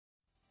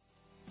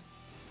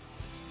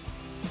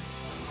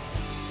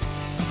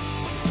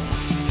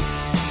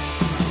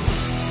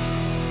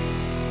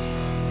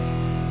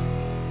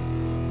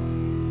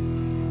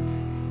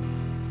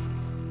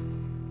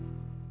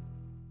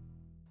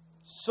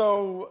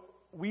So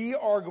we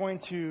are going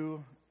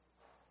to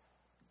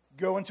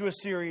go into a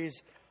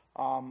series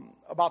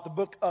about the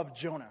book of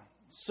Jonah.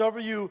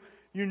 Several of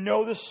you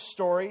know this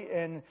story,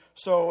 and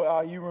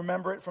so you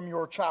remember it from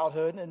your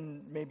childhood,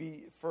 and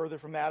maybe further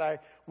from that. I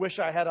wish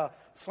I had a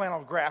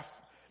flannel graph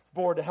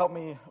board to help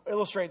me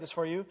illustrate this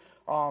for you.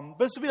 But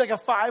this will be like a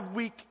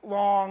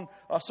 5-week-long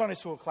Sunday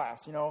school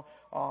class, you know.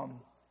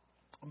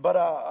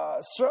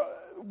 So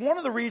one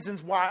of the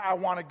reasons why I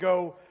want to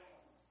go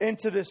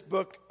into this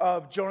book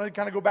of Jonah, to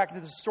kind of go back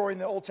into the story in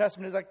the Old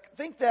Testament, is I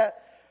think that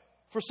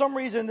for some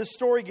reason this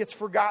story gets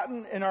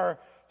forgotten in our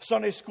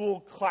Sunday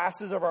school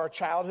classes of our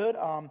childhood.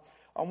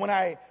 When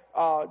I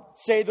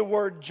say the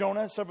word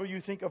Jonah, several of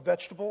you think of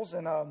vegetables,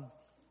 and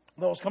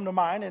those come to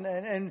mind,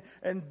 and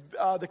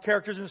the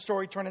characters in the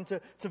story turn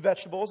into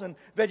vegetables. And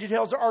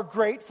VeggieTales are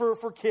great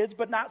for kids,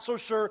 but not so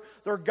sure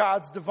they're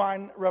God's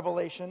divine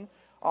revelation.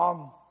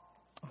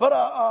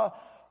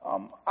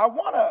 I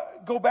want to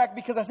go back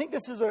because I think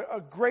this is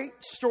a great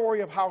story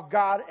of how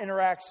God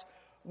interacts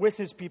with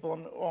his people.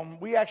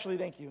 And we actually,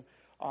 thank you.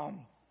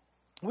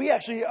 We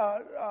actually,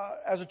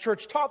 as a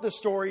church, taught this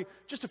story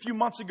just a few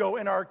months ago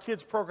in our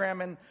kids program.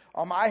 And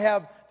I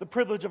have the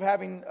privilege of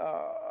having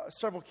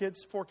 4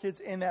 kids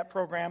in that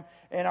program.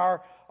 And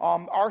our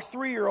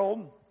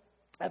 3-year-old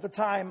at the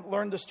time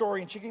learned the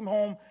story, and she came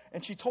home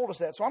and she told us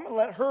that. So I'm going to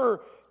let her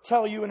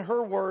tell you in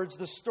her words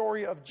the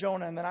story of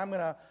Jonah, and then I'm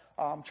going to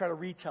try to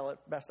retell it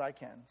best I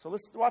can. So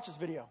let's watch this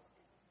video.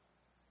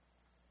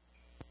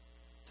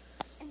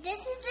 This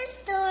is the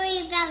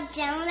story about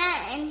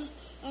Jonah,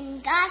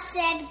 and God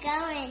said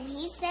go, and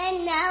he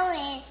said no,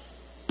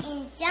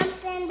 and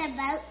jumped in the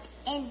boat,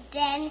 and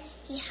then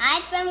he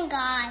hid from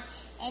God,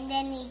 and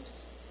then he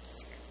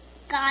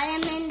got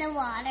him in the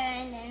water,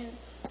 and then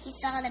he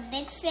saw the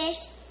big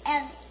fish.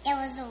 It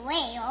was a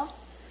whale,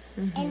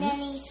 and then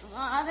he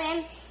swallowed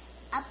him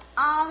up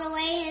all the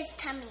way to his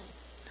tummy.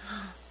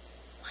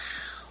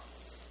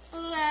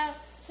 And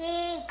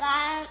he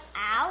got him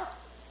out,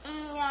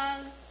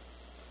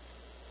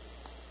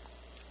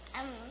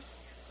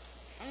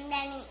 and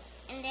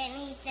then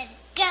he said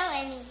go,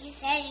 and he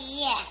said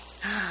yes.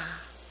 Wow,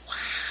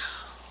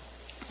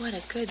 what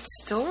a good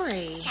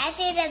story! Can I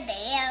see the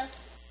video?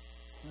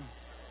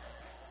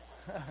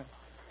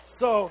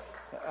 So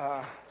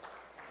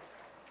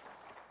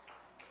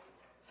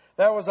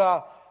that was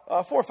 4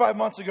 or 5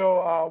 months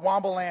ago.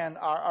 Wombaland,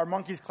 our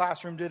monkeys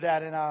classroom, did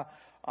that, and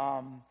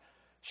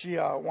she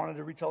wanted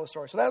to retell the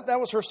story. So that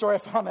was her story. I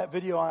found that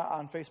video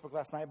on Facebook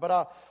last night.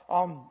 But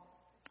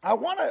I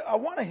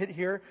want to hit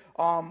here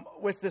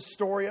with this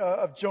story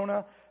of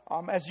Jonah.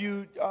 As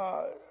you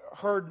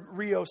heard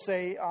Rio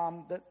say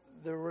that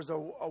there was a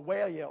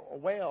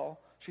whale.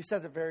 She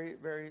says it very,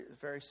 very,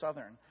 very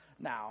southern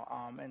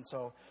now, and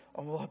so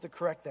we'll have to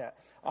correct that.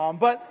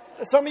 But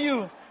some of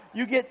you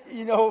get,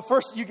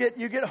 first you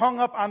get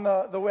hung up on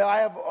the whale. I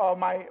have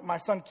my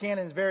son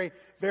Cannon is very,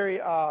 very,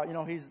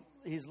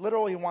 he's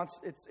literal. He wants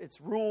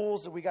it's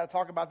rules. We got to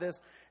talk about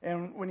this.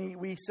 And when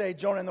we say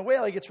Jonah and the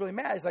whale, he gets really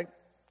mad. He's like,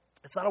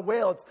 it's not a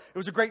whale. It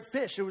was a great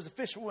fish. It was a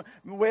fish.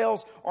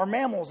 Whales are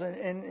mammals,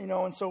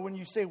 and so when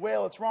you say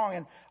whale, it's wrong.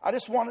 And I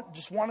just want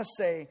to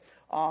say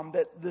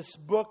that this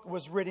book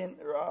was written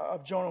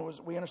of Jonah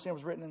we understand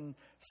was written in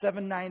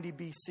 790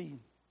 BC.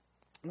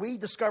 We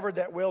discovered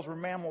that whales were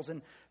mammals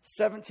in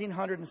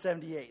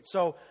 1778.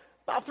 So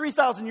about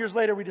 3,000 years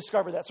later, we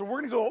discovered that. So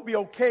we're going to be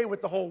okay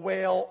with the whole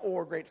whale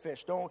or great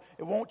fish.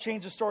 It won't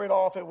change the story at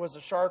all if it was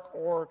a shark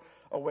or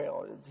a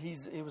whale.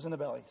 He was in the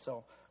belly,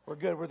 so we're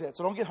good with it.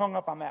 So don't get hung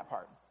up on that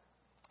part.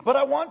 But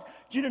I want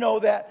you to know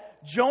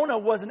that Jonah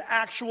was an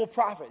actual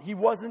prophet. He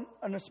wasn't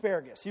an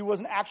asparagus. He was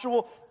an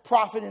actual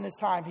prophet in his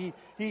time.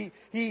 He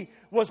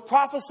was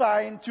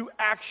prophesying to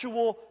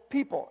actual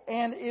people.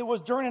 And it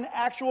was during an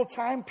actual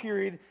time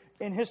period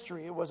in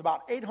history. It was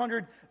about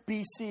 800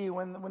 BC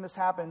when this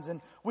happens.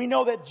 And we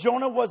know that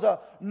Jonah was a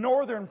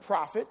northern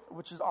prophet,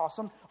 which is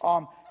awesome.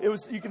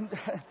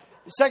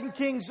 2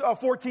 Kings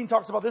 14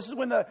 talks about this is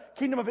when the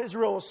kingdom of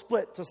Israel was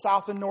split to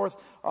south and north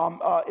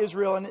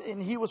Israel,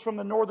 and he was from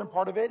the northern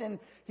part of it, and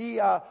he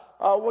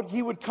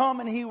would come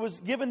and he was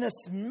given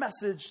this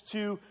message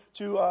to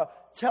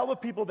tell the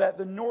people that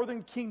the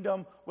northern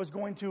kingdom was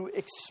going to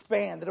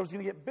expand, that it was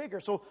going to get bigger.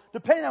 So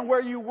depending on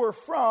where you were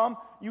from,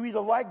 you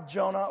either liked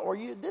Jonah or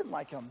you didn't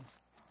like him.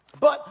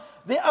 But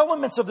the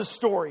elements of the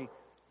story,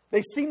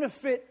 they seem to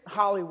fit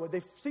Hollywood.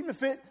 They seem to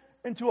fit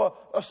into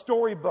a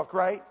storybook,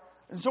 right?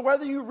 And so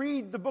whether you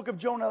read the book of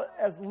Jonah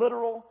as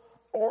literal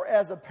or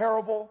as a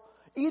parable,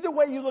 either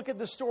way you look at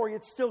the story,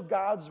 it's still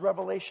God's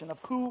revelation of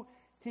who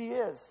he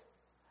is.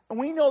 And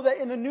we know that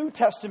in the New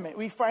Testament,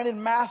 we find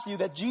in Matthew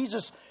that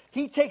Jesus,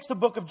 he takes the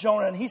book of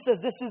Jonah and he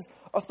says this is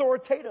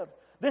authoritative.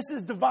 This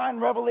is divine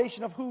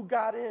revelation of who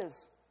God is.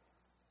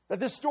 That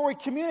this story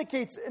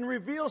communicates and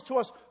reveals to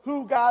us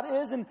who God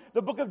is. And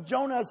the book of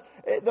Jonah,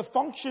 the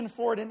function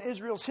for it in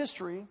Israel's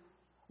history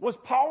was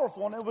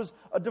powerful, and it was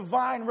a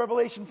divine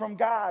revelation from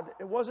God.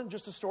 It wasn't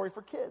just a story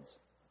for kids.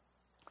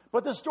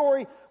 But the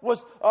story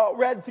was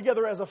read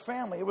together as a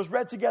family. It was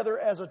read together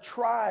as a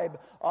tribe.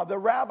 The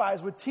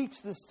rabbis would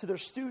teach this to their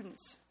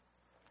students.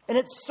 And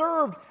it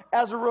served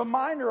as a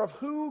reminder of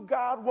who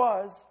God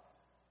was,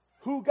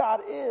 who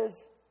God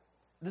is,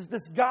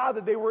 this God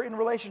that they were in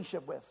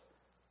relationship with.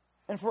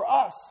 And for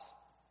us,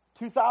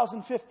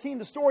 2015,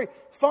 the story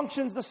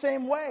functions the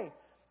same way.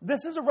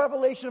 This is a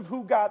revelation of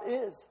who God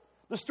is.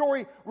 The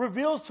story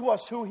reveals to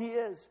us who He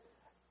is.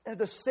 And at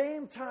the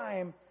same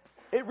time,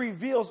 it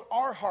reveals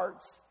our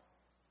hearts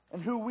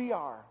and who we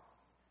are.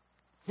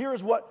 Here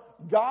is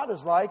what God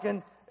is like,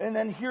 and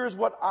then here's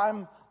what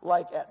I'm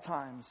like at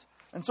times.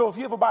 And so if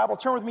you have a Bible,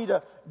 turn with me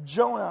to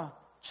Jonah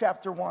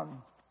chapter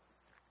 1.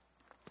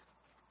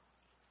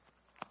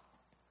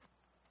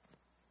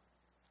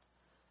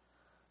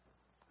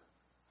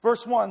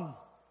 Verse 1,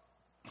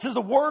 it says,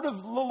 the word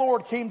of the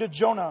Lord came to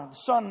Jonah, the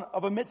son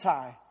of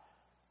Amittai.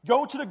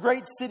 Go to the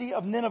great city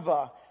of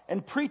Nineveh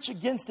and preach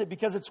against it,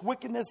 because its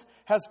wickedness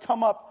has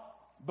come up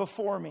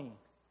before me.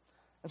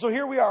 And so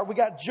here we are. We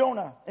got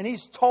Jonah, and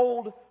he's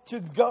told to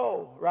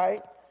go,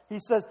 right? He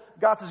says,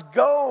 God says,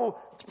 go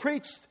to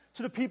preach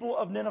to the people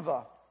of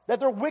Nineveh,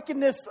 that their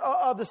wickedness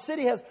of the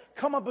city has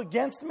come up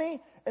against me,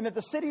 and that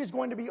the city is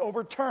going to be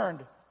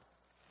overturned.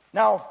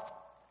 Now,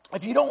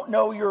 if you don't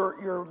know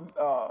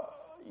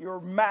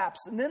your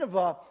maps,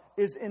 Nineveh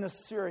is in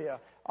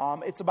Assyria.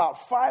 It's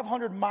about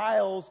 500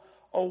 miles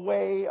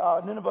away.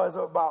 Nineveh is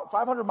about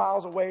 500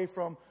 miles away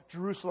from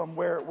Jerusalem,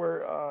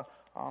 where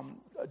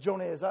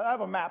Jonah is. I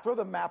have a map. Throw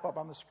the map up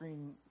on the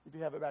screen if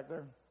you have it back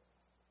there.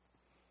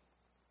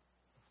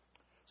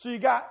 So you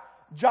got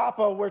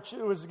Joppa, which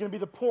was going to be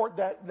the port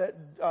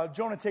that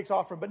Jonah takes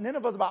off from. But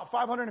Nineveh is about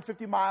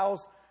 550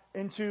 miles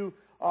into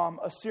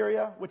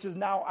Assyria, which is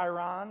now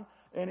Iran.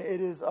 And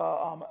it is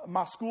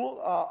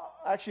Mosul.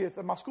 Actually, it's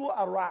Mosul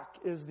al-Iraq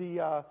is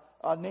the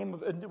name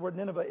of where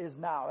Nineveh is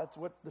now. That's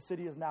what the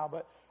city is now.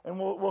 And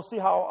we'll see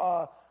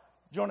how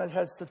Jonah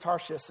heads to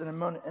Tarshish in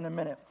a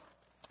minute.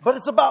 But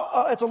it's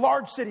a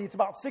large city. It's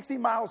about 60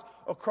 miles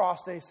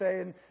across, they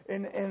say.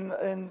 And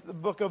in the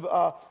book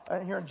of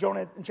here in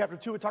Jonah in chapter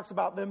 2, it talks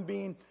about them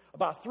being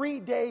about 3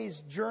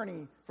 days'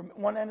 journey from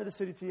one end of the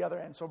city to the other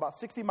end. So about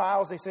 60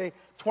 miles, they say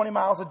 20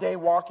 miles a day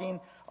walking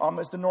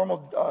is the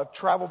normal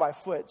travel by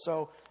foot.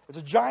 So it's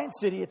a giant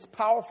city. It's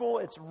powerful.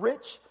 It's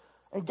rich.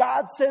 And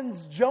God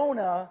sends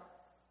Jonah,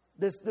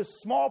 this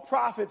small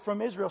prophet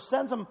from Israel,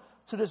 sends him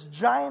to this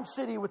giant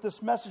city with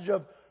this message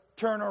of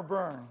turn or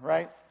burn,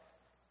 right?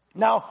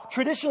 Now,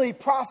 traditionally,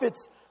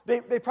 prophets, they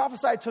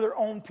prophesy to their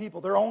own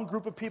people, their own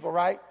group of people,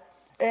 right?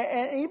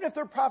 And even if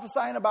they're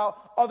prophesying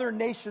about other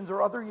nations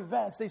or other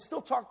events, they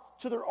still talk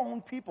to their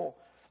own people.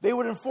 They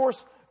would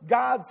enforce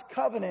God's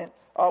covenant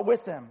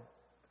with them.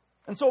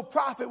 And so a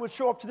prophet would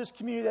show up to this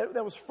community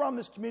that was from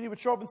this community, would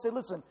show up and say,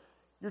 listen,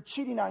 you're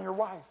cheating on your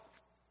wife.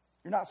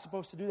 You're not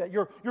supposed to do that.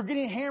 You're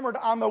getting hammered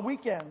on the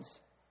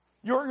weekends.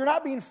 You're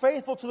not being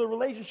faithful to the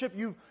relationship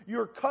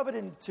you're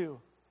covenanted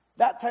to.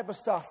 That type of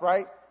stuff,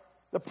 right?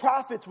 The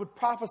prophets would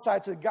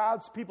prophesy to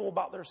God's people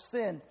about their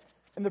sin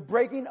and the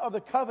breaking of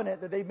the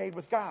covenant that they made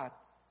with God.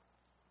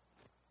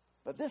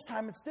 But this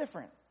time it's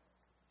different.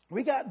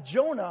 We got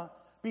Jonah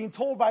being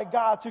told by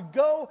God to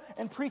go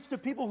and preach to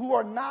people who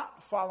are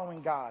not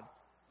following God.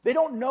 They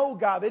don't know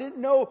God. They didn't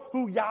know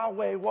who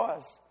Yahweh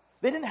was.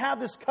 They didn't have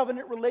this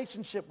covenant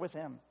relationship with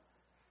Him.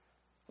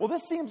 Well,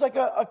 this seems like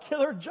a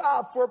killer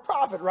job for a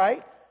prophet,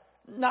 right?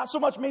 Not so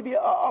much maybe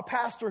a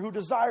pastor who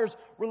desires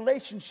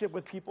relationship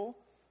with people.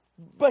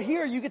 But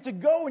here you get to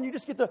go and you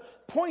just get to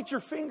point your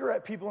finger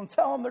at people and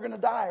tell them they're going to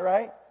die,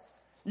 right?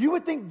 You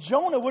would think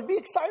Jonah would be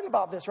excited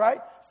about this, right?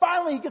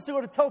 Finally, he gets to go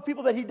to tell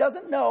people that he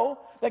doesn't know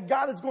that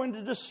God is going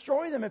to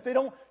destroy them if they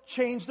don't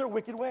change their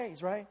wicked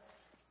ways, right?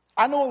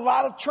 I know a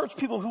lot of church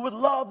people who would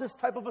love this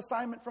type of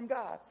assignment from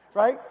God,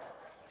 right?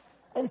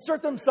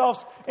 Insert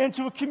themselves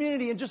into a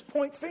community and just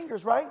point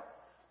fingers, right?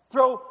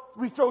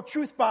 We throw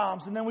truth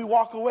bombs and then we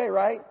walk away,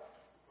 right?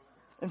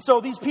 And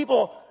so these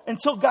people,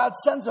 until God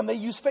sends them, they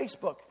use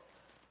Facebook.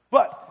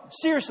 But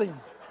seriously,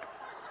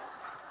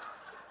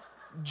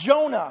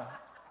 Jonah,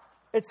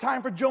 it's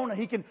time for Jonah.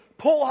 He can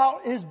pull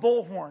out his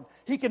bullhorn.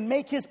 He can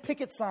make his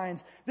picket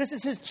signs. This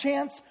is his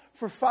chance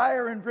for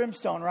fire and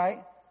brimstone,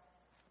 right?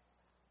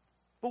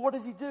 But what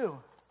does he do?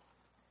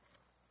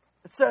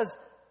 It says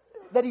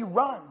that he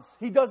runs.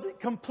 He does it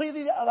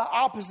completely the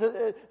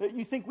opposite that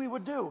you think we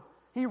would do.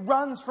 He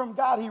runs from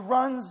God. He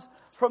runs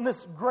from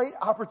this great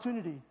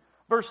opportunity.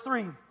 Verse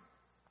 3.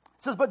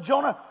 It says, but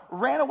Jonah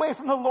ran away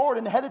from the Lord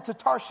and headed to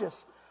Tarshish,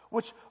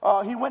 which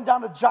he went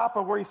down to Joppa,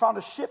 where he found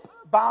a ship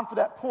bound for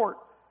that port.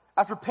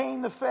 After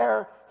paying the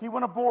fare, he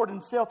went aboard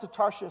and sailed to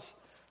Tarshish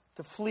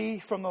to flee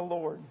from the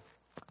Lord.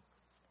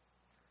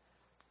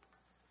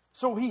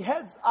 So he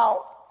heads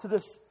out to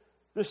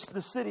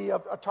the city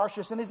of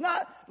Tarshish, and it's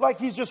not like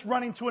he's just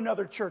running to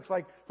another church,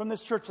 like from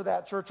this church to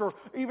that church, or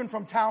even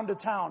from town to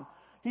town.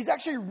 He's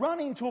actually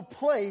running to a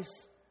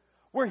place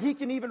where he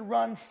can even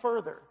run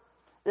further.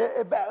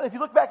 If you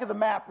look back at the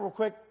map real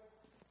quick,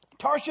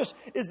 Tarshish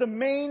is the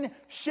main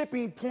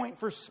shipping point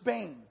for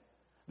Spain.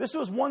 This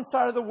was one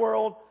side of the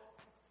world,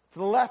 to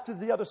the left, to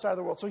the other side of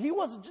the world. So he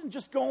wasn't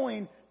just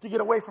going to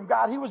get away from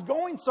God. He was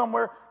going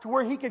somewhere to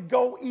where he could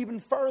go even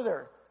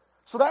further.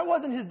 So that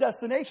wasn't his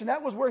destination.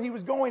 That was where he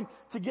was going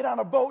to get on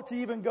a boat to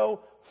even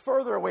go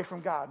further away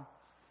from God.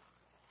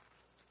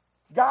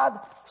 God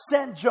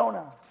sent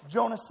Jonah.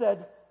 Jonah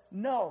said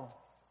no.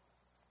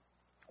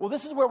 Well,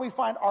 this is where we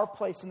find our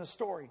place in the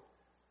story.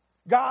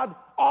 God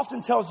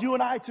often tells you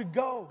and I to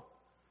go.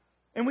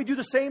 And we do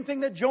the same thing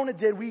that Jonah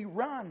did. We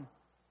run.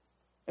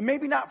 And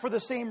maybe not for the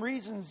same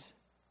reasons.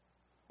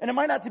 And it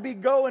might not be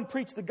go and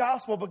preach the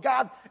gospel, but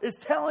God is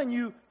telling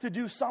you to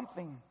do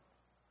something.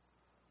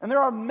 And there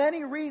are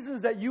many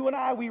reasons that you and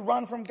I, we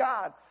run from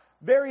God.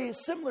 Very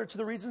similar to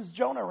the reasons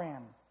Jonah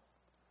ran.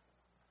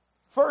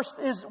 First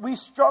is we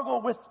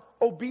struggle with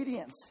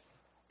obedience.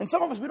 And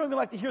some of us, we don't even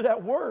like to hear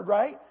that word,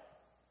 right?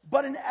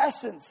 But in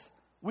essence,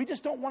 we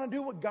just don't want to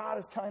do what God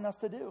is telling us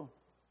to do.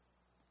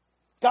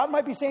 God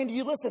might be saying to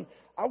you, listen,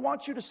 I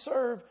want you to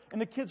serve in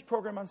the kids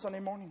program on Sunday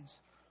mornings.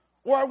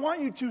 Or I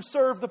want you to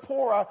serve the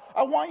poor.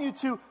 I want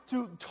you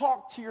to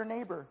talk to your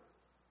neighbor.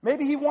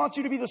 Maybe he wants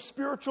you to be the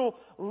spiritual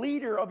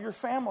leader of your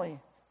family.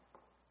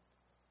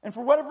 And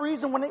for whatever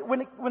reason,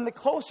 when the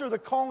closer the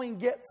calling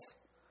gets,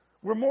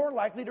 we're more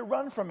likely to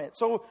run from it.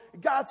 So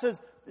God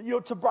says,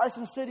 to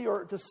Bryson City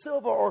or to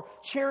Silva or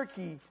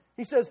Cherokee,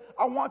 he says,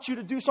 I want you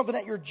to do something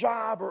at your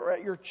job or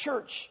at your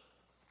church.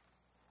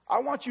 I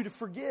want you to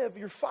forgive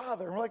your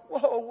father. And we're like,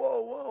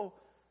 whoa.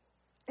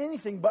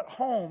 Anything but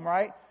home,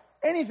 right?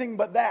 Anything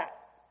but that.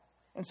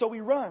 And so we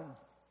run.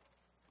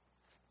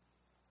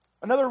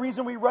 Another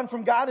reason we run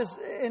from God is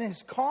in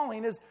his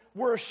calling is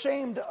we're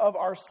ashamed of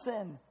our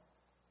sin.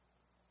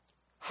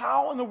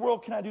 How in the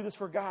world can I do this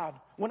for God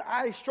when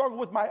I struggle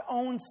with my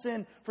own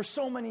sin for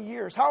so many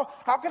years? How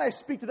can I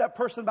speak to that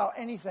person about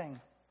anything?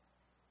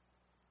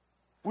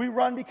 We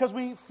run because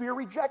we fear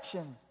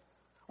rejection.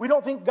 We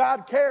don't think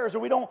God cares, or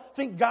we don't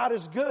think God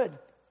is good.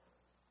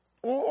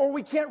 Or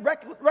we can't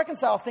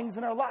reconcile things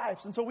in our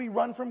lives, and so we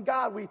run from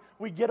God.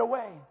 We get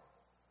away.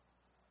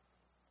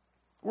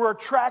 We're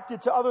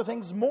attracted to other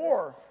things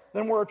more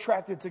than we're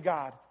attracted to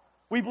God.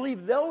 We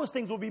believe those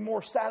things will be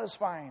more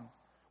satisfying.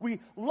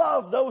 We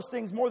love those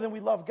things more than we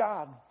love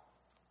God.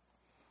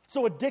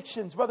 So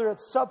addictions, whether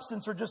it's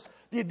substance or just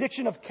the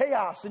addiction of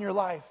chaos in your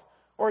life,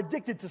 or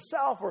addicted to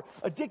self, or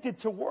addicted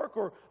to work,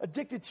 or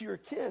addicted to your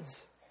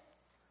kids.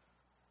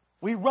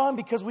 We run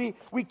because we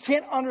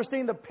can't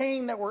understand the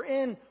pain that we're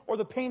in or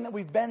the pain that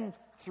we've been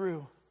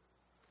through.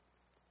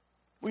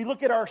 We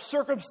look at our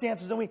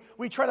circumstances and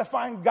we try to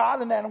find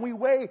God in that, and we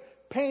weigh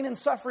pain and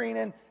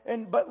suffering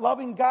but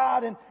loving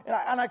God, and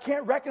I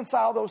can't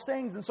reconcile those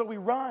things, and so we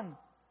run.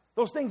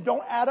 Those things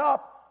don't add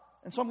up,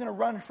 and so I'm going to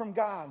run from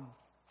God.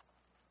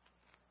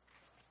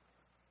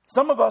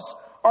 Some of us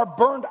are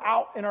burned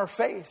out in our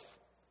faith.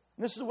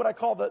 And this is what I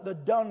call the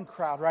done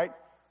crowd, right?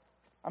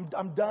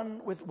 I'm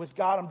done with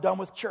God. I'm done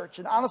with church.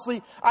 And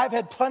honestly, I've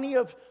had plenty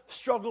of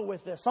struggle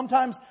with this.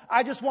 Sometimes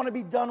I just want to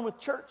be done with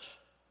church.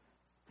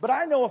 But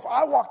I know if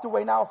I walked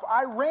away now, if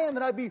I ran,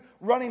 then I'd be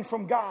running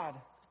from God.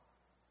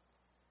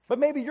 But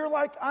maybe you're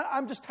like,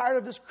 I'm just tired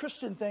of this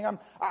Christian thing.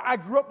 I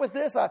grew up with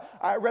this.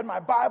 I read my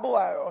Bible.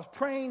 I was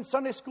praying,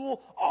 Sunday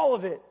school, all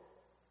of it.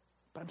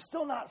 But I'm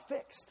still not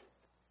fixed.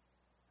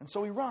 And so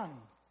we run.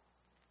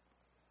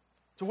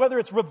 So whether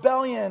it's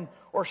rebellion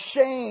or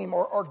shame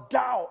or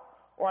doubt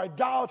or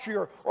idolatry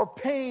or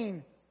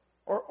pain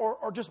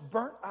or just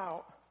burnt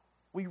out,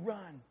 we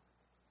run.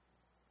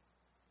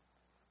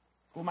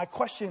 Well, my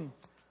question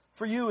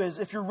for you is,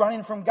 if you're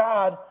running from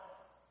God,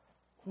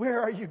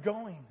 where are you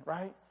going,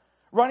 right?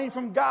 Running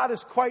from God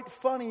is quite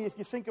funny if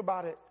you think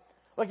about it.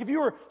 Like if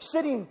you were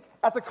sitting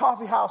at the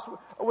coffee house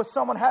with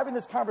someone having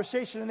this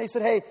conversation and they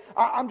said, hey,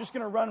 I'm just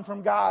going to run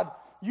from God.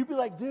 You'd be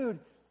like, dude,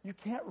 you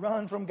can't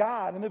run from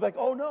God. And they'd be like,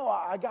 oh no,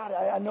 I got it.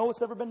 I know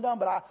it's never been done,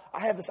 but I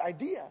have this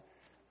idea.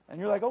 And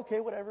you're like, okay,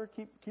 whatever,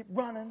 keep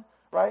running,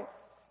 right?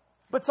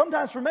 But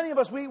sometimes for many of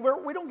us, we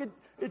don't get,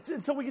 it's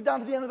until we get down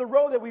to the end of the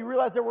road that we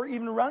realize that we're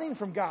even running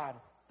from God.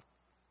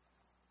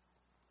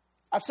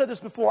 I've said this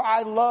before,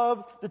 I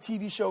love the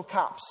TV show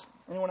Cops.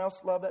 Anyone else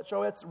love that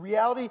show? It's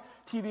reality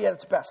TV at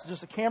its best.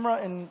 Just a camera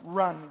and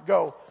run,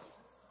 go.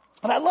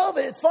 And I love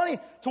it. It's funny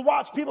to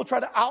watch people try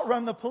to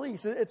outrun the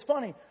police. It's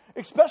funny.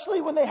 Especially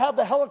when they have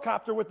the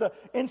helicopter with the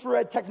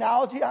infrared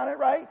technology on it,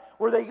 right?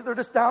 Where they're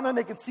just down there and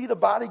they can see the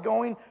body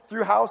going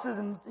through houses.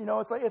 And,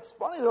 it's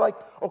funny. They're like,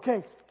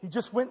 okay, he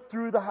just went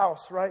through the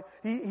house, right?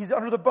 He's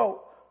under the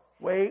boat.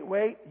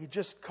 Wait, he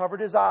just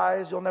covered his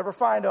eyes. You'll never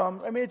find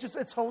him. I mean,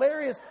 it's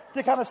hilarious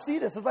to kind of see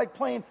this. It's like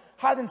playing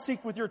hide and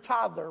seek with your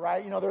toddler,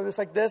 right? They're just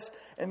like this,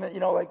 and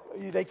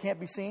they can't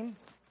be seen.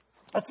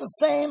 That's the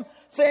same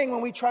thing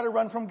when we try to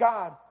run from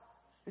God.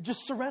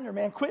 Just surrender,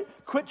 man.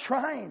 Quit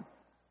trying.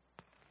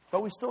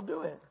 But we still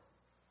do it.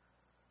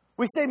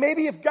 We say,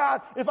 maybe if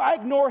I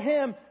ignore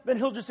him, then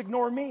he'll just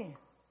ignore me.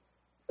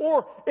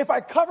 Or if I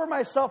cover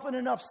myself in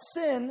enough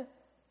sin,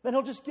 then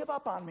he'll just give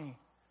up on me.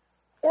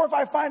 Or if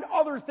I find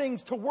other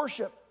things to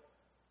worship,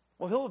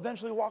 well, he'll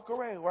eventually walk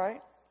away,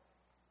 right?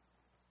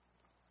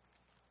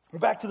 Well,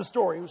 back to the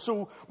story.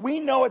 So we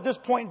know at this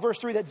point in verse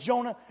 3 that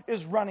Jonah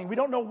is running. We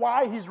don't know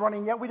why he's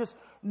running yet. We just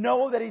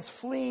know that he's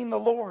fleeing the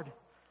Lord.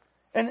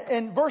 And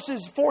in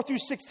verses 4 through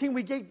 16,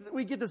 we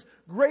get this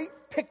great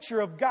picture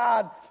of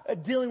God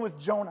dealing with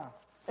Jonah.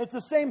 It's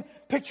the same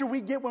picture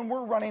we get when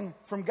we're running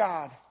from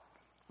God.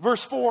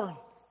 Verse 4.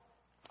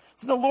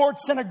 The Lord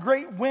sent a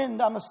great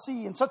wind on the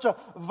sea, and such a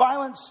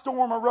violent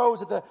storm arose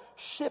that the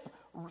ship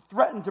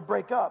threatened to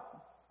break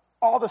up.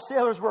 All the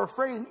sailors were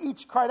afraid, and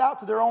each cried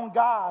out to their own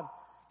God.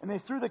 And they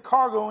threw the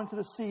cargo into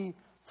the sea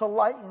to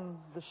lighten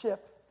the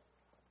ship.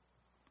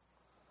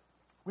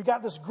 We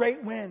got this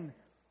great wind,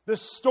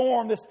 this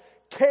storm, this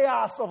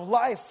chaos of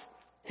life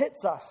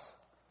hits us.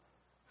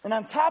 And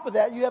on top of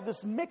that, you have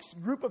this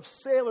mixed group of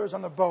sailors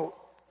on the boat.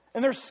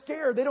 And they're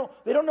scared. They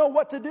don't know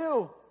what to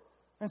do.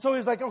 And so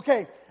he's like,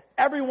 okay,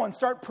 everyone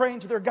start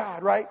praying to their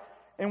God, right?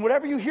 And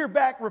whatever you hear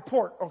back,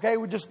 report, okay?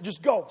 We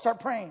just go, start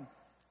praying.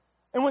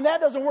 And when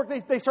that doesn't work,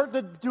 they start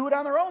to do it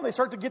on their own. They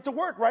start to get to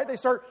work, right? They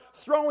start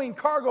throwing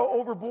cargo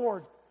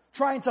overboard,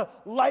 trying to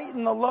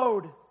lighten the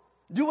load,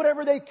 do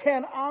whatever they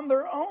can on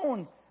their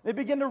own. They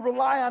begin to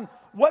rely on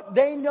what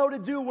they know to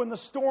do when the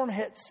storm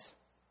hits.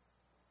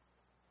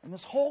 And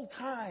this whole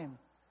time,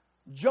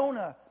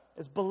 Jonah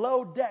is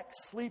below deck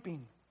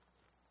sleeping.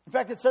 In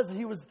fact, it says that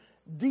he was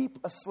deep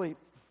asleep.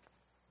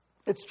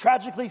 It's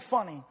tragically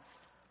funny,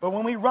 but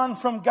when we run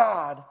from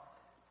God,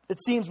 it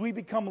seems we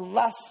become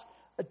less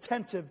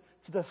attentive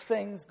to the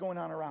things going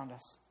on around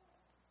us.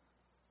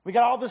 We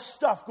got all this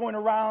stuff going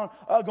on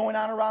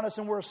around us,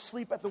 and we're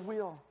asleep at the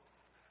wheel.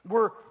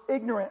 We're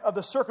ignorant of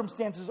the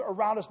circumstances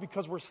around us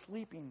because we're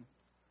sleeping.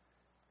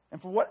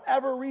 And for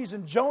whatever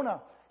reason,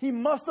 Jonah, he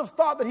must have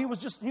thought that he was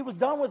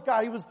done with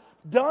God. He was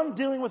done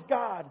dealing with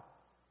God.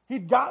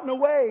 He'd gotten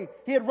away.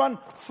 He had run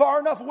far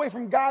enough away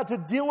from God to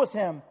deal with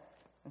him.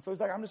 And so he's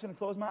like, I'm just going to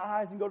close my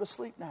eyes and go to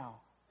sleep now.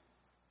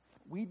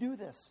 We do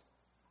this.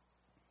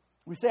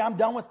 We say, I'm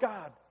done with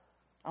God.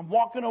 I'm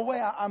walking away.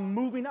 I'm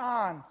moving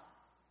on.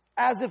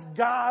 As if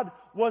God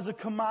was a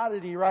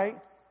commodity, right?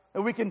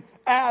 That we can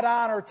add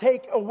on or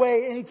take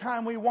away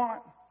anytime we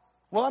want.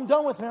 Well, I'm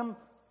done with him.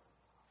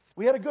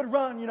 We had a good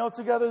run,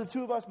 together, the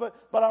two of us,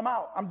 but I'm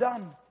out. I'm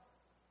done.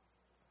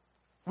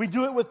 We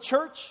do it with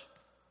church.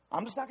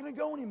 I'm just not going to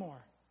go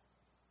anymore.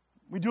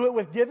 We do it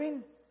with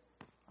giving.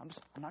 I'm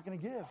not going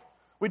to give.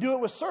 We do it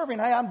with serving.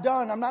 Hey, I'm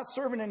done. I'm not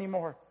serving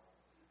anymore.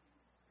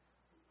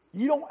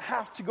 You don't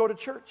have to go to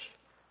church.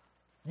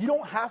 You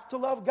don't have to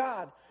love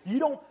God. You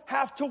don't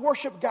have to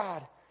worship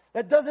God.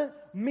 That doesn't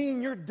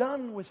mean you're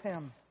done with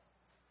him.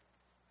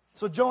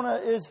 So Jonah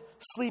is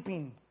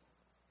sleeping.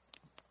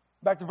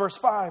 Back to verse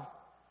 5.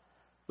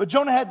 But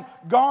Jonah had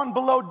gone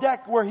below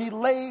deck where he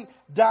lay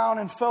down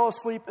and fell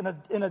asleep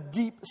in a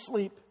deep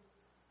sleep.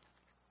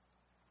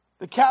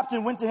 The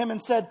captain went to him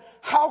and said,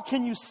 "How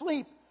can you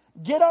sleep?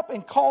 Get up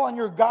and call on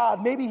your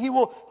God. Maybe he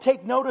will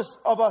take notice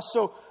of us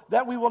so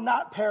that we will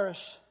not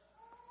perish."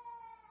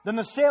 Then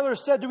the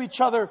sailors said to each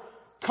other,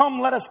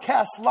 "Come, let us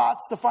cast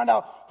lots to find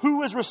out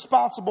who is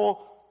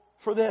responsible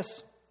for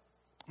this."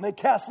 And they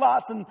cast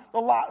lots, and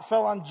the lot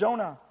fell on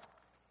Jonah.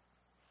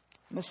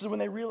 And this is when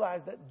they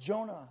realized that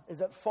Jonah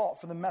is at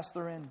fault for the mess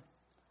they're in.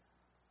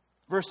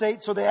 Verse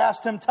 8, so they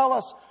asked him, "Tell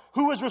us,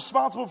 who is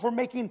responsible for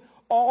making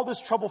all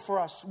this trouble for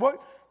us? What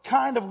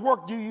kind of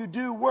work do you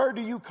do? Where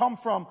do you come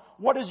from?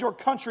 What is your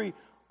country?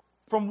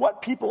 From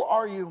what people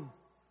are you?"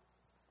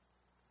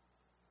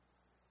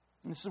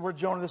 And this is where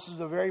Jonah, this is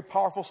a very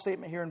powerful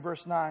statement here in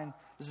verse 9.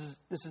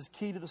 This is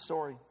key to the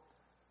story.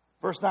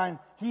 Verse 9,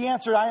 he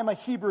answered, "I am a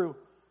Hebrew,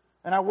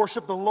 and I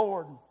worship the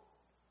Lord,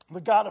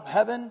 the God of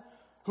heaven,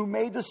 who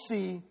made the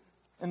sea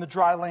and the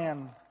dry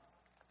land."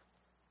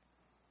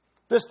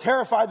 This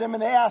terrified them,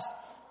 and they asked,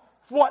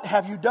 "What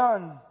have you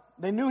done?"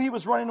 They knew he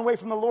was running away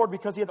from the Lord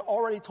because he had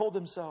already told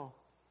them so.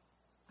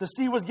 The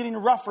sea was getting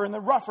rougher and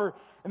rougher,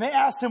 and they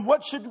asked him,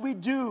 "What should we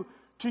do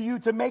to you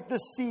to make the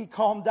sea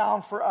calm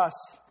down for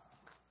us?"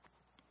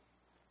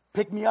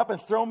 "Pick me up and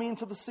throw me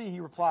into the sea," he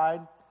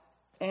replied,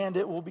 "and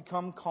it will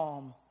become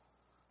calm.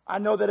 I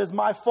know that it's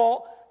my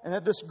fault and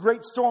that this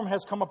great storm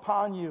has come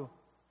upon you."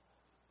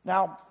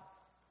 Now,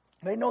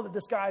 they know that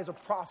this guy is a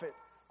prophet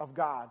of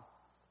God,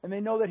 and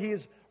they know that he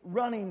is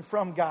running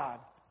from God.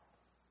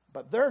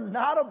 But they're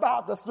not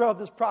about to throw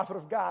this prophet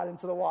of God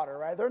into the water,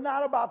 right? They're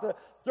not about to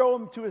throw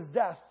him to his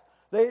death.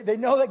 They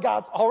know that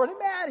God's already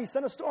mad. He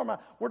sent a storm.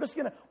 We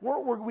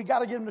got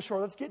to get him to shore.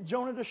 Let's get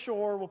Jonah to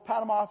shore. We'll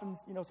pat him off and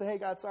say, "Hey,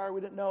 God, sorry, we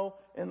didn't know,"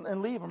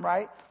 and leave him,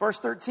 right? Verse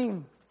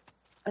 13.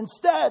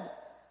 Instead,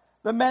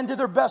 the men did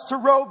their best to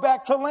row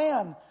back to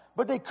land,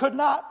 but they could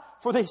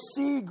not, for the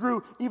sea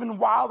grew even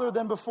wilder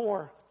than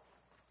before.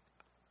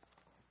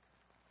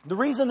 The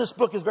reason this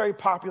book is very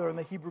popular in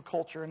the Hebrew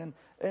culture and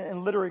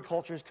in literary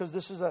culture is because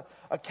this is a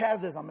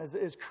chasm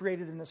is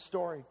created in this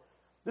story.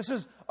 This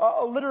is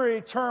a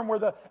literary term where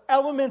the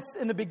elements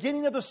in the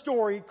beginning of the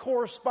story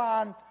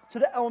correspond to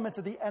the elements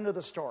at the end of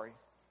the story.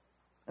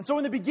 And so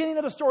in the beginning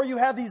of the story, you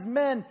have these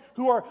men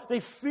they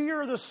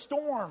fear the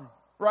storm,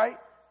 right?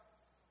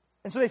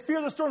 And so they fear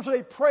the storm, so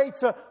they pray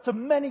to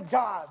many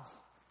gods.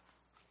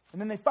 And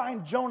then they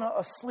find Jonah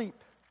asleep.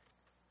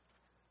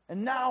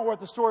 And now we're at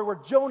the story where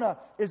Jonah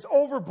is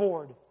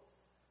overboard.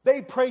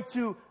 They pray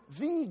to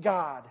the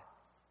God.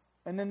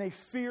 And then they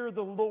fear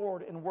the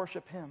Lord and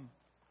worship him.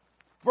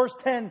 Verse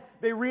 10,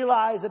 they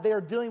realize that they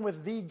are dealing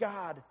with the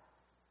God.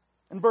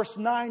 In verse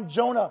 9,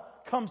 Jonah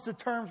comes to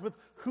terms with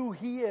who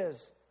he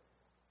is.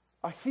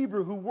 A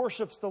Hebrew who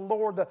worships the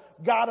Lord, the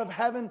God of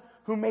heaven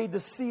who made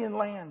the sea and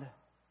land.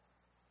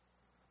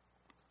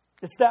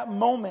 It's that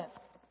moment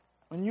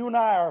when you and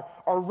I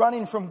are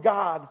running from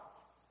God.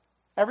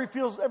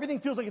 Everything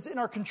feels like it's in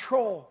our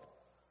control.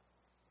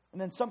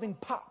 And then something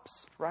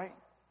pops, right?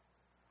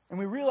 And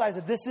we realize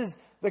that this is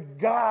the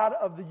God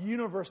of the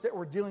universe that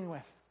we're dealing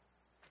with.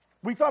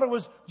 We thought it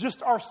was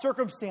just our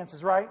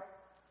circumstances, right?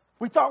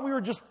 We thought we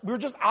were just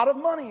out of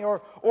money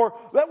or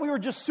that we were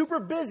just super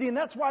busy and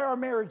that's why our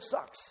marriage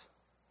sucks.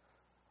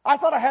 I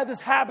thought I had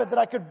this habit that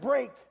I could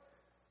break.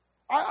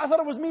 I thought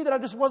it was me that I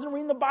just wasn't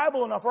reading the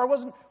Bible enough or I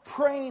wasn't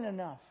praying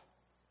enough.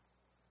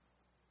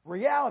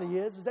 Reality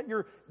is that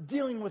you're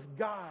dealing with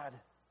God,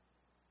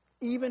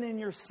 even in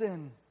your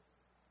sin.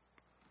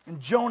 And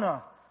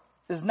Jonah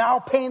is now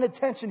paying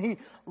attention. He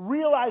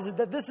realizes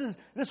that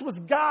this was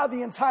God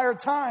the entire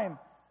time.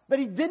 That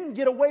he didn't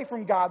get away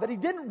from God. That he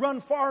didn't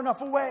run far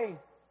enough away.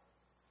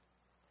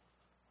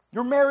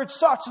 Your marriage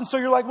sucks, and so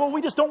you're like, well,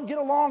 we just don't get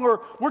along,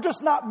 or we're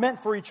just not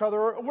meant for each other,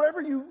 or whatever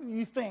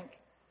you think.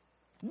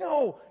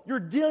 No, you're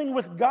dealing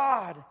with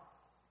God.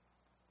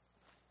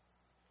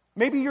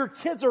 Maybe your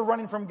kids are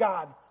running from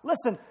God.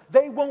 Listen,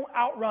 they won't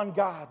outrun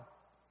God.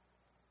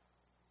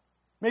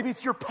 Maybe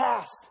it's your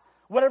past.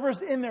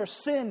 Whatever's in there,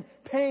 sin,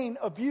 pain,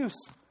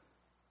 abuse.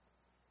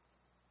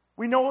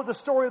 We know the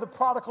story of the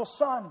prodigal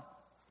son.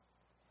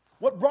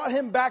 What brought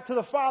him back to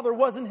the Father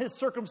wasn't his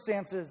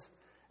circumstances.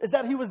 Is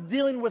that he was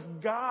dealing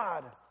with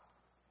God.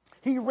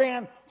 He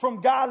ran from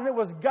God, and it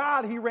was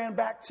God he ran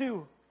back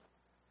to.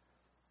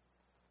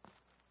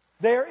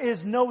 There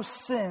is no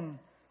sin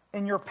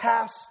in your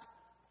past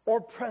or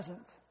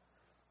present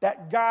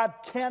that God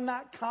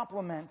cannot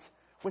complement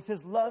with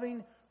his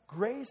loving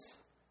grace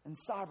and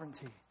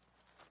sovereignty.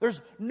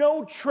 There's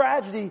no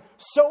tragedy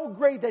so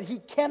great that he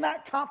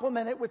cannot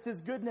complement it with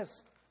his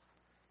goodness.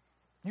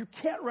 You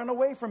can't run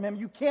away from him.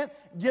 You can't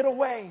get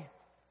away.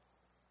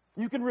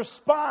 You can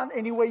respond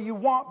any way you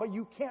want, but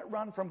you can't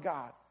run from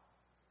God.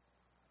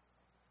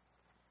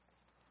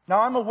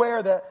 Now, I'm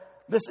aware that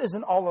this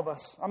isn't all of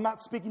us. I'm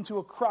not speaking to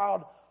a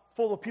crowd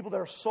full of people that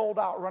are sold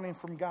out running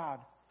from God.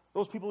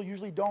 Those people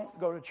usually don't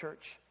go to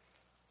church.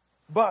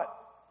 But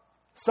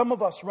some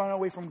of us run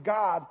away from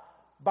God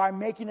by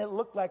making it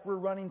look like we're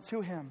running to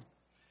him.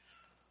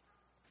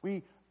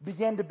 We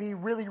begin to be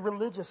really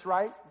religious,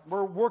 right?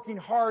 We're working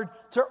hard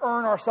to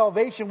earn our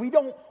salvation. We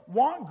don't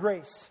want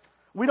grace.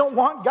 We don't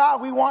want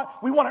God. We want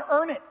to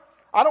earn it.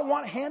 I don't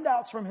want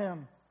handouts from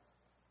him.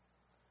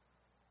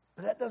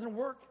 But that doesn't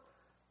work.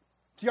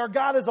 See, our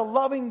God is a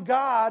loving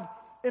God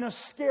in a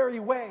scary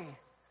way.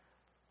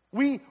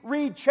 We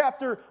read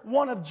chapter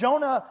 1 of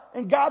Jonah,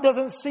 and God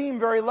doesn't seem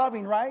very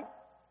loving, right?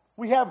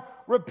 We have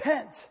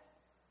repent.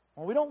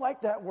 Well, we don't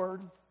like that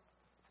word.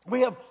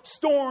 We have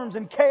storms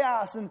and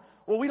chaos, and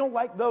well, we don't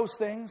like those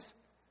things.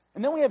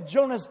 And then we have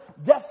Jonah's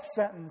death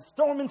sentence.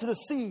 Throw him into the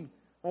sea.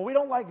 Well, we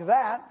don't like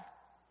that.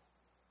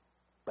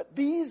 But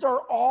these are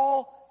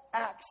all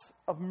acts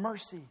of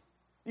mercy.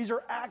 These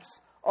are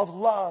acts of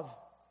love.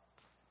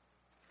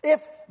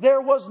 If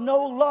there was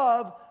no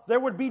love, there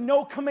would be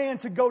no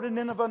command to go to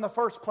Nineveh in the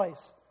first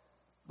place.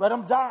 Let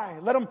them die.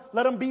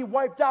 Let them be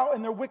wiped out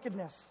in their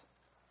wickedness.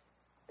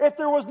 If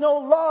there was no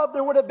love,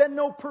 there would have been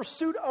no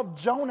pursuit of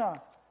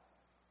Jonah.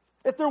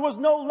 If there was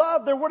no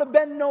love, there would have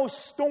been no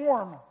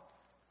storm.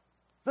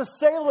 The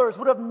sailors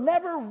would have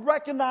never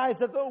recognized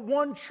that the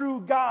one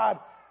true God.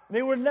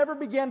 They would never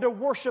begin to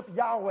worship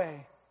Yahweh.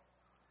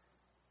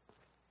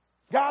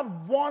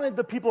 God wanted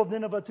the people of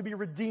Nineveh to be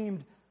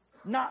redeemed,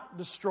 not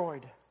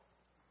destroyed.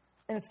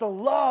 And it's the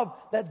love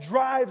that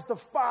drives the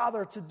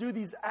Father to do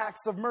these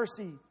acts of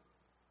mercy.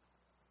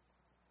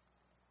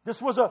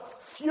 This was a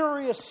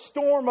furious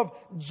storm of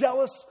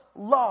jealous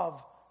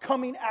love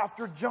coming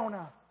after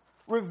Jonah,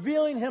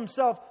 revealing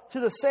himself to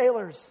the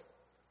sailors.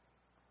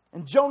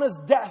 And Jonah's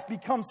death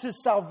becomes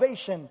his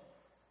salvation.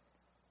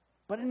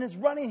 But in his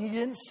running, he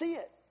didn't see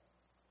it.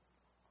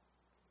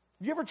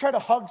 Have you ever tried to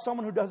hug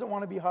someone who doesn't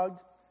want to be hugged?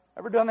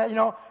 Ever done that?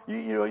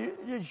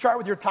 You try it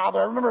with your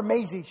toddler. I remember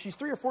Maisie. She's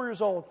 3 or 4 years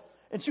old.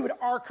 And she would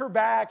arc her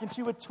back and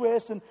she would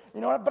twist. And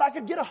but I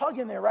could get a hug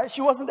in there, right?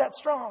 She wasn't that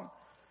strong.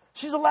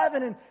 She's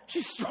 11 and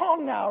she's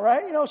strong now,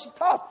 right? She's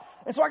tough.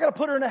 And so I got to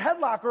put her in a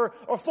headlock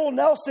or full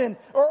Nelson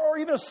or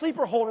even a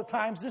sleeper hold at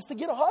times just to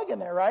get a hug in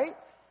there, right?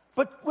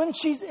 But when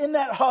she's in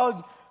that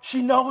hug,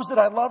 she knows that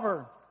I love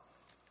her.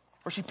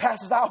 Or she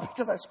passes out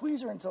because I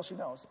squeeze her until she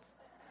knows.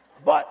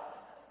 But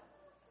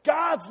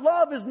God's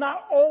love is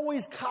not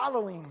always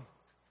coddling.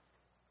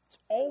 It's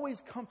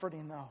always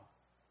comforting, though.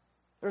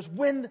 There's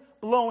wind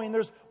blowing.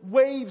 There's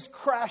waves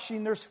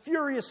crashing. There's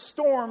furious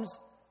storms.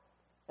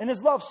 And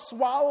his love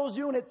swallows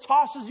you and it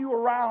tosses you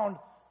around.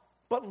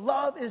 But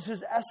love is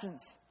his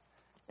essence.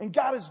 And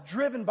God is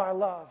driven by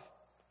love.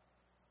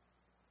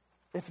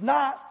 If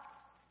not,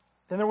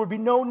 then there would be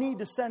no need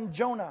to send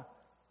Jonah,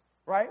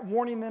 right?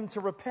 Warning them to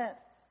repent.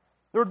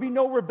 There would be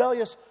no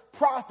rebellious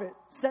prophet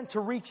sent to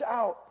reach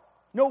out.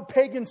 No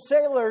pagan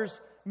sailors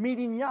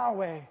meeting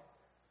Yahweh.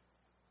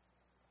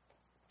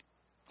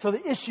 So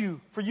the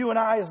issue for you and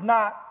I is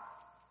not,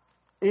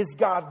 is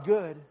God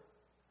good?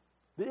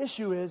 The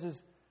issue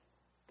is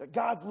that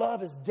God's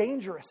love is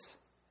dangerous.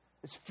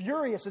 It's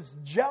furious. It's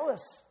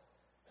jealous.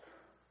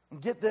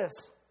 And get this.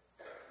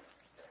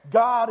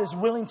 God is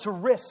willing to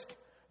risk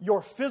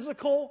your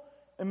physical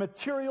and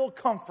material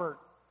comfort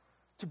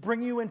to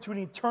bring you into an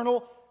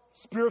eternal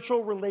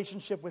spiritual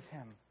relationship with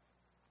Him.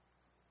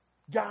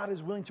 God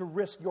is willing to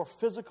risk your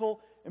physical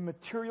and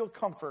material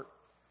comfort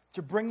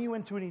to bring you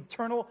into an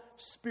eternal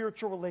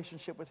spiritual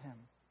relationship with Him.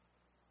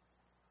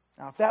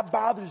 Now, if that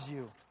bothers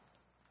you,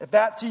 if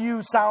that to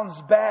you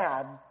sounds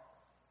bad,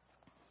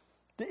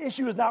 the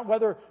issue is not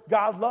whether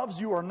God loves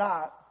you or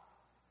not.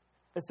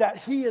 It's that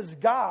He is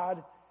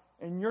God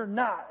and you're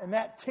not, and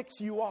that ticks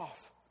you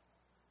off.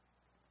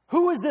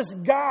 Who is this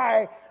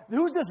guy?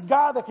 Who's this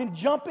God that can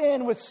jump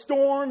in with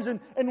storms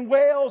and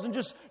whales and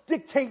just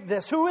dictate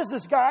this? Who is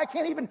this guy? I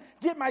can't even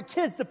get my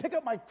kids to pick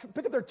up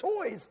their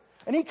toys.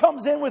 And He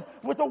comes in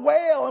with a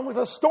whale and with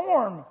a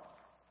storm.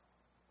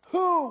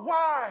 Who?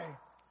 Why?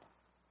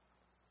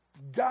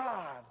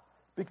 God.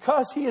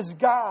 Because He is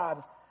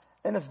God.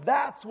 And if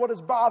that's what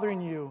is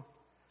bothering you,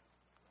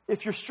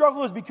 if your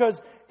struggle is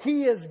because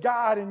He is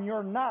God and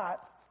you're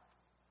not,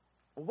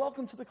 well,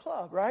 welcome to the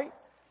club, right?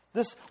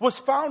 This was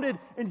founded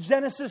in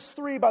Genesis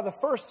 3 by the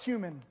first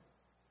human.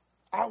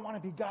 I want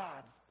to be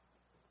God.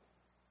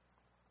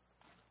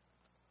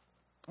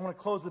 I want to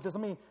close with this.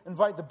 Let me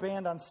invite the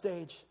band on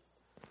stage.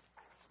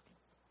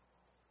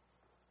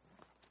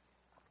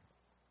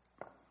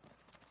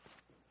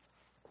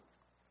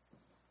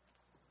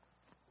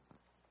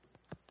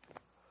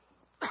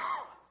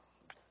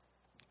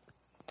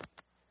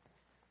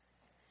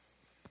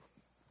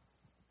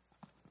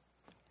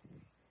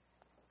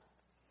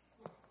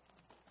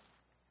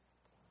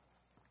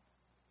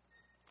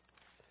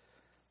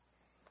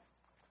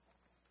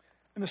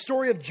 In the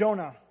story of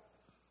Jonah,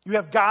 you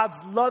have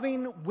God's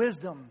loving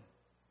wisdom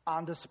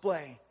on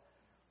display.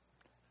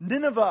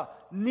 Nineveh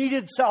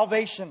needed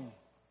salvation,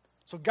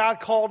 so God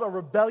called a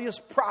rebellious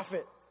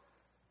prophet.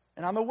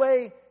 And on the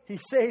way, He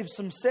saved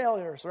some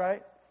sailors,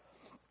 right?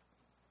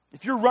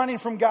 If you're running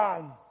from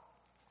God,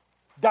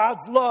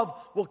 God's love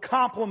will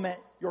complement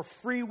your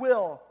free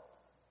will.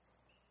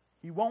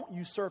 He won't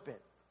usurp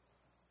it.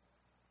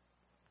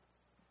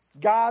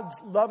 God's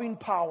loving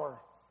power,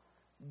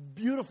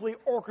 beautifully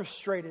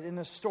orchestrated in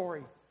this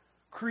story.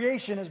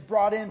 Creation is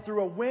brought in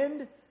through a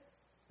wind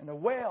and a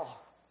whale.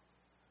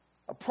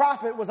 A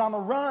prophet was on the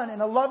run,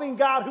 and a loving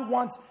God who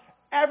wants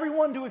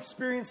everyone to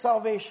experience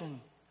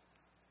salvation.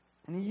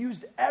 And He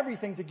used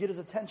everything to get His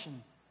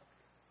attention.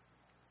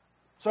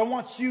 So I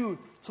want you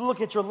to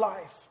look at your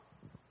life.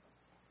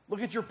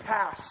 Look at your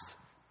past.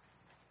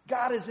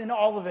 God is in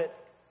all of it.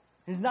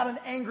 He's not an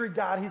angry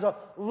God. He's a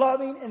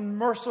loving and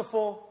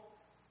merciful,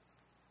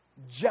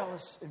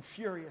 jealous and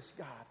furious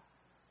God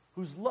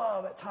whose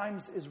love at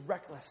times is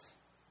reckless.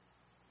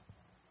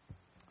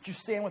 Would you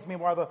stand with me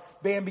while the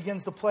band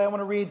begins to play? I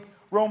want to read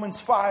Romans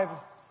 5,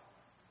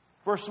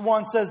 verse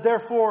 1 says,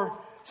 "Therefore,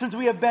 since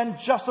we have been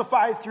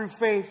justified through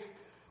faith,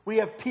 we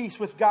have peace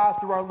with God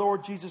through our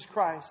Lord Jesus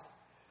Christ,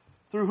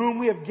 through whom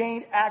we have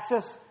gained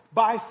access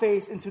by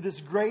faith into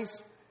this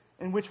grace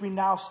in which we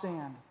now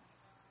stand.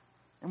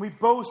 And we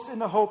boast in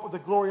the hope of the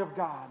glory of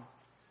God.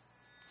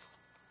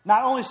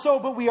 Not only so,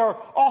 but we are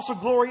also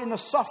glory in the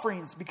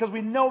sufferings, because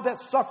we know that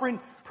suffering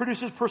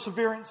produces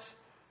perseverance.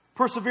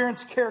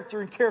 Perseverance,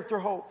 character, and character,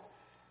 hope.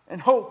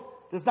 And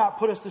hope does not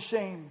put us to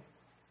shame,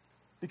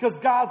 because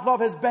God's love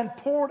has been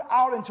poured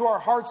out into our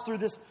hearts through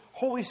this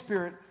Holy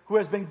Spirit who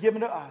has been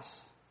given to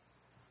us.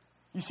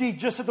 You see,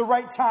 just at the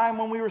right time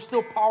when we were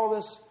still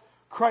powerless,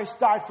 Christ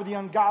died for the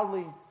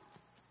ungodly.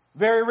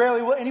 Very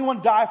rarely will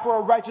anyone die for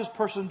a righteous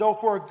person, though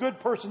for a good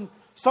person,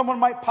 someone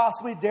might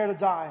possibly dare to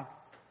die.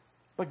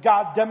 But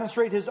God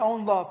demonstrated His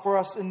own love for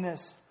us in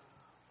this: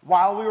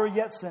 while we were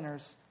yet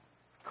sinners,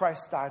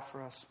 Christ died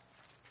for us.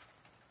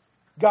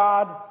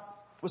 God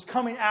was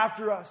coming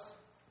after us.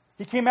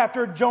 He came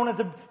after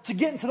Jonah to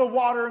get into the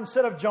water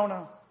instead of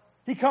Jonah.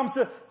 He comes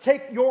to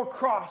take your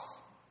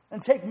cross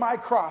and take my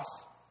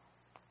cross.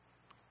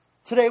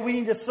 Today we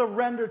need to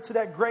surrender to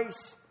that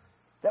grace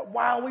that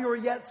while we were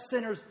yet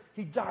sinners,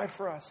 He died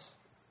for us.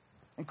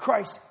 And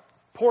Christ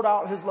poured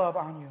out His love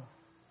on you.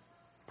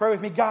 Pray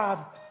with me.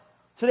 God,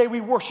 today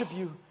we worship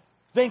You.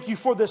 Thank You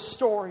for this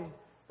story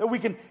that we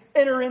can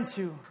enter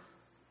into,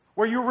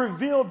 where You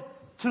revealed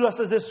to us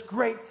as this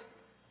great,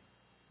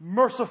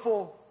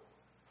 merciful,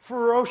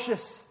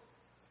 ferocious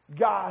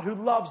God who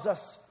loves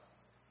us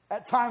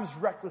at times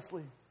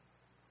recklessly.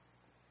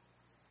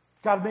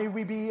 God, may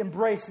we be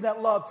embraced in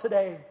that love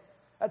today.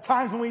 At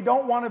times when we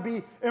don't want to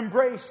be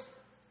embraced,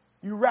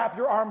 You wrap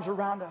Your arms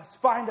around us.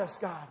 Find us,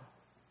 God.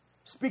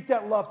 Speak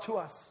that love to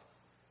us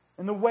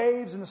in the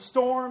waves and the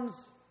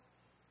storms,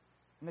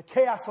 in the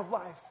chaos of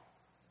life.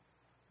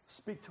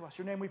 Speak to us.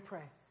 Your name we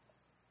pray.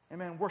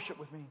 Amen. Worship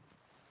with me.